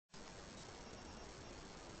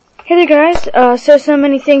Hey there guys, so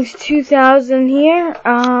many things 2000 here.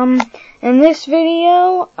 In this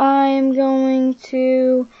video, I'm going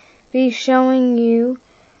to be showing you,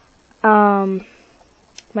 my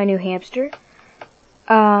new hamster.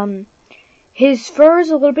 His fur is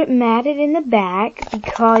a little bit matted in the back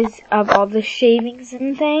because of all the shavings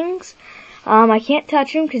and things. I can't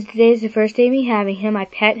touch him because today is the first day of me having him. I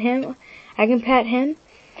can pet him.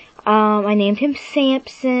 I named him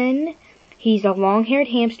Samson. He's a long-haired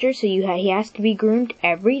hamster, so he has to be groomed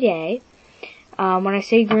every day. When I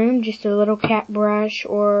say groomed, just a little cat brush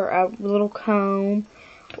or a little comb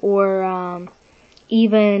or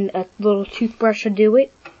even a little toothbrush will do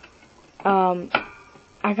it.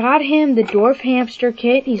 I got him the dwarf hamster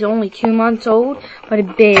kit. He's only 2 months old, but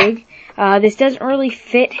it's big. This doesn't really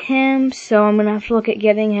fit him, so I'm going to have to look at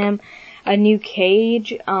getting him a new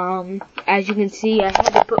cage. As you can see, I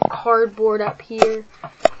had to put cardboard up here.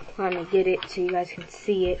 Let me get it so you guys can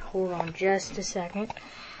see it. Hold on just a second.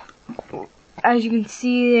 As you can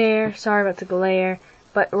see there, sorry about the glare,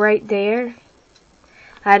 but right there,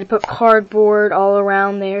 I had to put cardboard all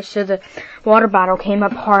around there so the water bottle came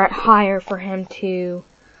up higher for him to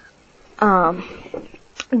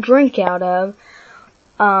drink out of.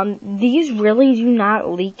 These really do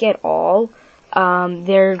not leak at all.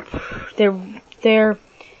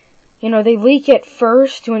 They leak at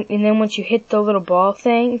first, and then once you hit the little ball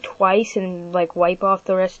thing twice and like wipe off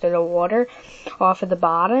the rest of the water off of the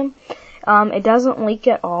bottom, it doesn't leak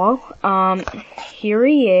at all. Here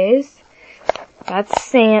he is. That's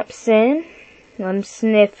Samson. Let him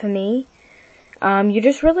sniff me. You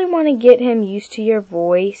just really want to get him used to your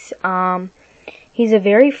voice. He's a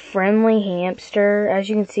very friendly hamster. As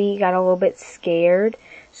you can see, he got a little bit scared,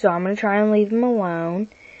 so I'm going to try and leave him alone.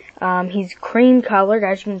 He's cream colored.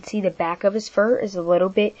 As you can see, the back of his fur is a little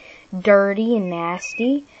bit dirty and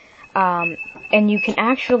nasty. And you can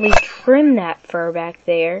actually trim that fur back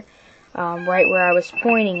there, right where I was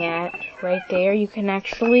pointing at. Right there, you can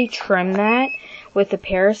actually trim that with a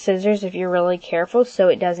pair of scissors if you're really careful so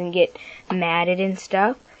it doesn't get matted and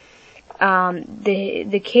stuff.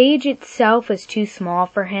 The cage itself is too small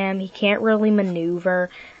for him. He can't really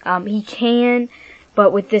maneuver. He can,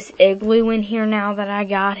 but with this igloo in here now that I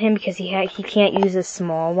got him, because he can't use a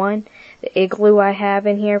small one, the igloo I have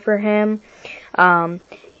in here for him,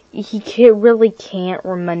 he really can't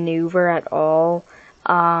maneuver at all.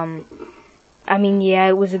 I mean, yeah,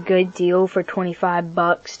 it was a good deal for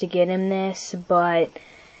 $25 to get him this, but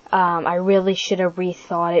I really should have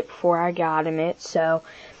rethought it before I got him it. So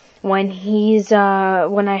when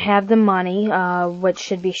I have the money, which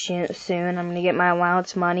should be soon, I'm gonna get my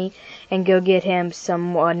allowance money and go get him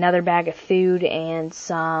another bag of food and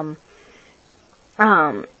some,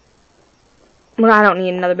 well, I don't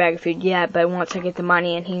need another bag of food yet, but once I get the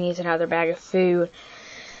money and he needs another bag of food,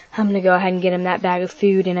 I'm gonna go ahead and get him that bag of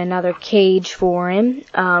food and another cage for him,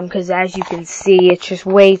 because as you can see, it's just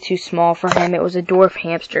way too small for him. It was a dwarf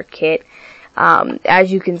hamster kit.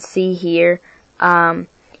 As you can see here,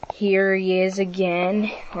 here he is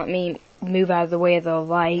again. Let me move out of the way of the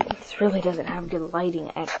light. This really doesn't have good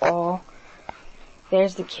lighting at all.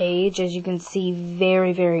 There's the cage. As you can see,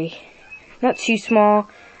 very, very, not too small.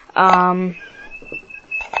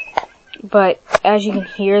 But as you can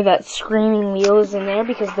hear, that screaming wheel is in there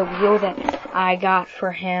because the wheel that I got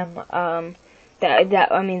for him,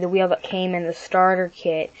 the wheel that came in the starter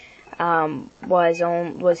kit,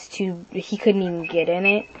 was too, he couldn't even get in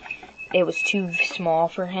it. It was too small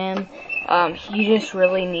for him. He just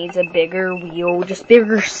really needs a bigger wheel, just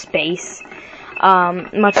bigger space,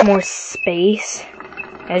 much more space.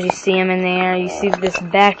 As you see him in there, you see this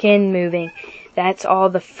back end moving. That's all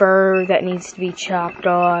the fur that needs to be chopped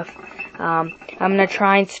off. I'm gonna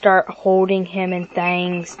try and start holding him and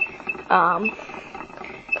things.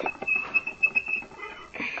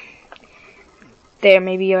 There,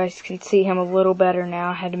 maybe you guys can see him a little better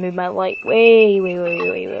now. I had to move my light way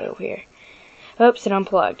over here. Oops, it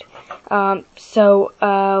unplugged.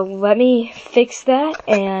 Let me fix that,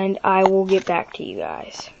 and I will get back to you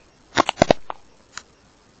guys.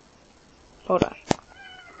 Hold on.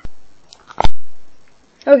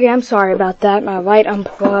 Okay, I'm sorry about that. My light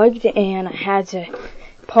unplugged, and I had to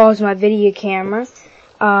pause my video camera.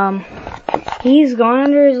 He's gone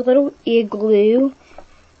under his little igloo.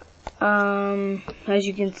 As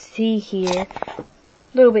you can see here, a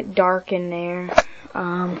little bit dark in there.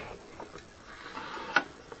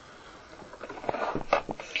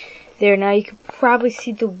 There, now you can probably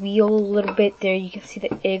see the wheel a little bit there. You can see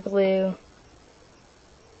the igloo.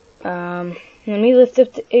 Let me lift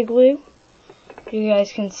up the igloo. You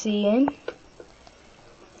guys can see him.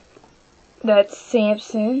 That's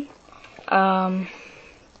Samson.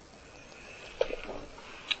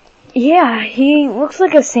 Yeah, he looks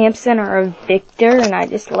like a Samson or a Victor, and I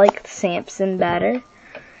just like the Samson better.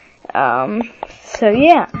 So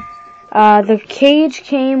yeah. The cage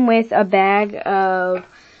came with a bag of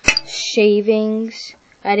shavings.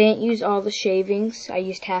 I didn't use all the shavings. I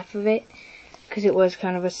used half of it because it was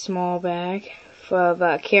kind of a small bag of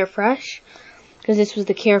Carefresh, because this was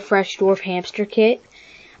the Carefresh Dwarf Hamster Kit.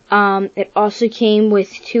 It also came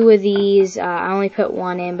with 2 of these. I only put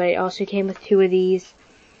 1 in, but it also came with 2 of these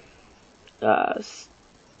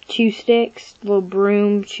chew sticks, little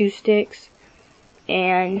broom chew sticks.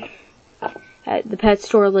 And the pet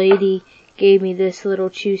store lady gave me this little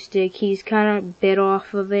chew stick. He's kind of bit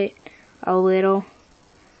off of it a little.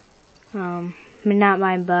 Not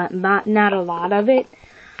my butt, not a lot of it.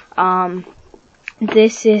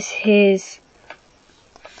 This is his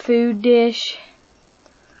food dish.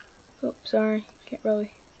 Oops, sorry, can't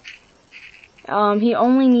really. He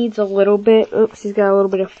only needs a little bit. Oops, he's got a little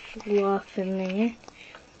bit of fluff in there.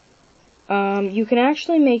 You can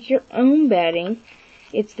actually make your own bedding.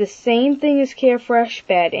 It's the same thing as Carefresh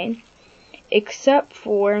bedding, except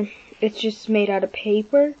for it's just made out of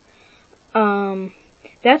paper.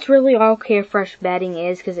 That's really all Carefresh bedding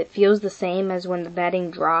is, because it feels the same as when the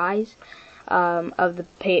bedding dries. Of the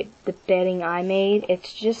bedding I made,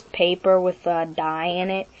 it's just paper with dye in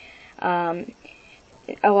it.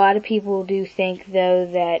 A lot of people do think though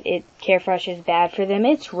that Carefresh is bad for them.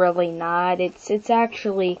 It's really not. It's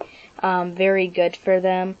actually very good for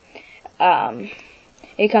them.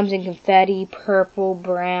 It comes in confetti, purple,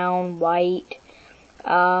 brown, white,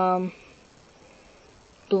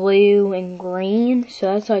 blue, and green.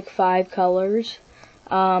 So that's like 5 colors.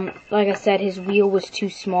 Like I said, his wheel was too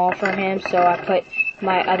small for him, so I put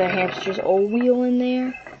my other hamster's old wheel in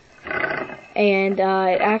there. And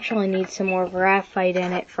it actually needs some more graphite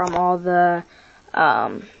in it from all the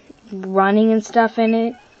running and stuff in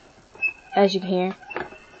it, as you can hear.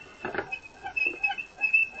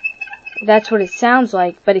 That's what it sounds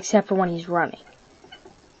like, but except for when he's running.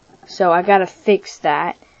 So I gotta fix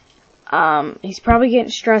that. He's probably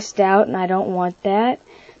getting stressed out, and I don't want that.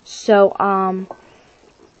 So,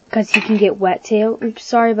 because he can get wet tail. Oops,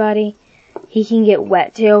 sorry, buddy. He can get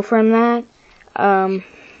wet tail from that.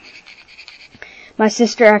 My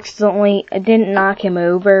sister accidentally didn't knock him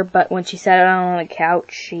over, but when she sat down on the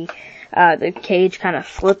couch, the cage kind of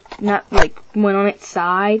flipped, went on its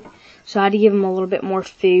side. So I had to give him a little bit more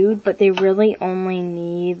food, but they really only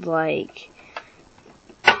need like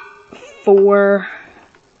 4,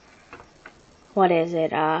 what is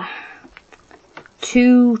it,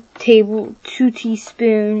 2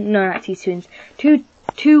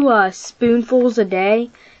 spoonfuls a day,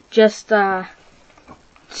 just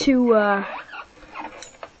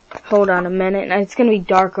hold on a minute, and it's gonna be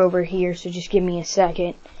dark over here, so just give me a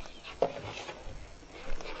second.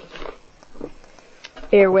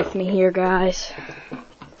 Bear with me here, guys.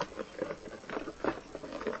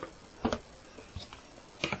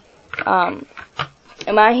 My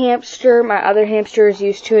other hamster is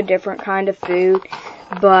used to a different kind of food,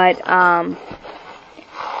 but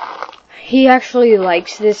he actually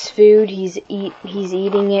likes this food. He's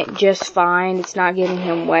eating it just fine. It's not giving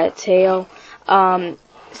him wet tail.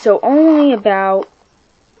 So only about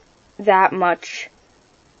that much,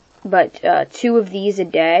 but 2 of these a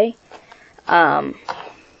day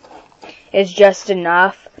is just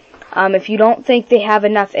enough. If you don't think they have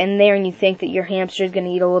enough in there and you think that your hamster is going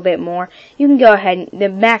to eat a little bit more, you can go ahead. The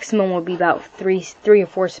maximum would be about 3 or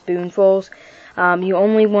 4 spoonfuls. You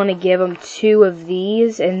only want to give them 2 of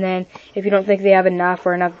these, and then if you don't think they have enough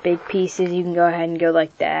or enough big pieces, you can go ahead and go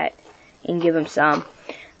like that and give them some.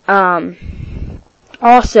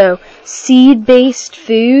 Also, seed-based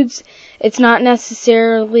foods, it's not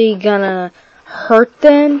necessarily gonna hurt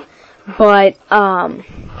them, but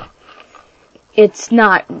it's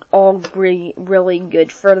not all really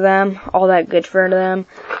good for them, all that good for them.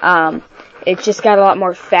 It's just got a lot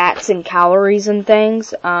more fats and calories and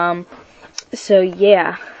things. So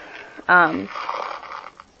yeah,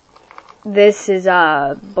 this is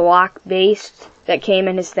block-based that came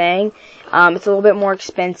in his thing. It's a little bit more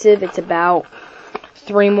expensive. It's about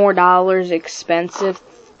 $3 more expensive.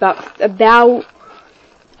 About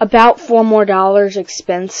 $4 more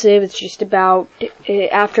expensive. It's just about,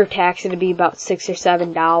 after tax, it'd be about $6 or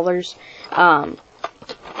 $7.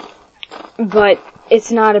 But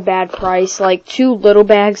it's not a bad price. Like 2 little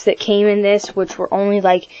bags that came in this, which were only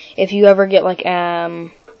like, if you ever get like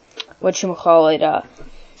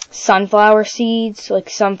sunflower seeds, like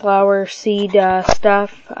sunflower seed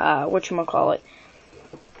stuff.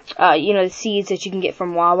 The seeds that you can get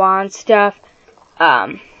from Wawa and stuff.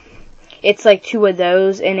 It's like 2 of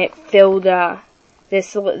those, and it filled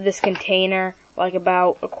this container like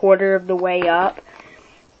about a quarter of the way up.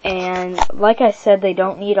 And like I said, they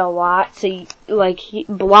don't need a lot, so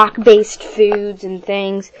block-based foods and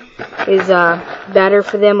things is better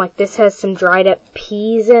for them. Like this has some dried up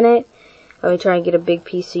peas in it. Let me try and get a big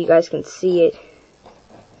piece so you guys can see it.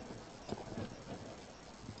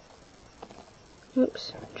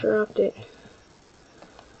 Oops, dropped it.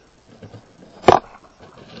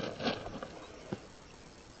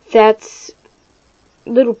 That's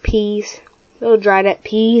little peas, little dried up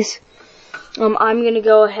peas. I'm going to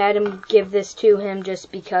go ahead and give this to him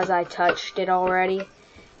just because I touched it already.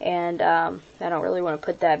 And I don't really want to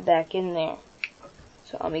put that back in there.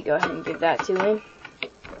 So let me go ahead and give that to him.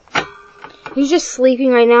 He's just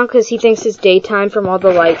sleeping right now because he thinks it's daytime from all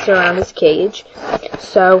the lights around his cage.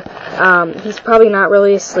 So he's probably not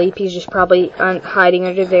really asleep. He's just probably hiding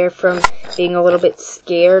under there from being a little bit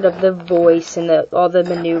scared of the voice and all the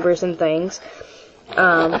maneuvers and things.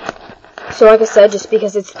 So like I said, just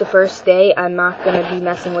because it's the first day, I'm not going to be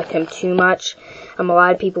messing with him too much. A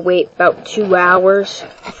lot of people wait about 2 hours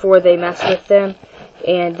before they mess with them,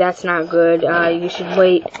 and that's not good. You should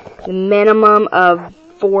wait the minimum of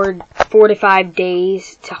 4 to 5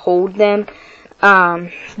 days to hold them.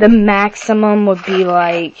 The maximum would be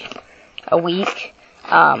like a week.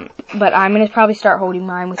 But I'm going to probably start holding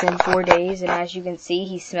mine within 4 days, and as you can see,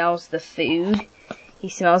 he smells the food. He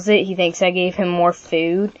smells it. He thinks I gave him more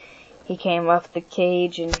food. He came off the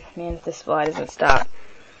cage, and man, if this fly doesn't stop.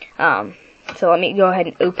 So let me go ahead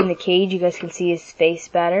and open the cage. You guys can see his face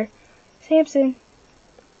better. Samson.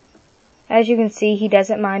 As you can see, he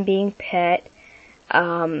doesn't mind being pet.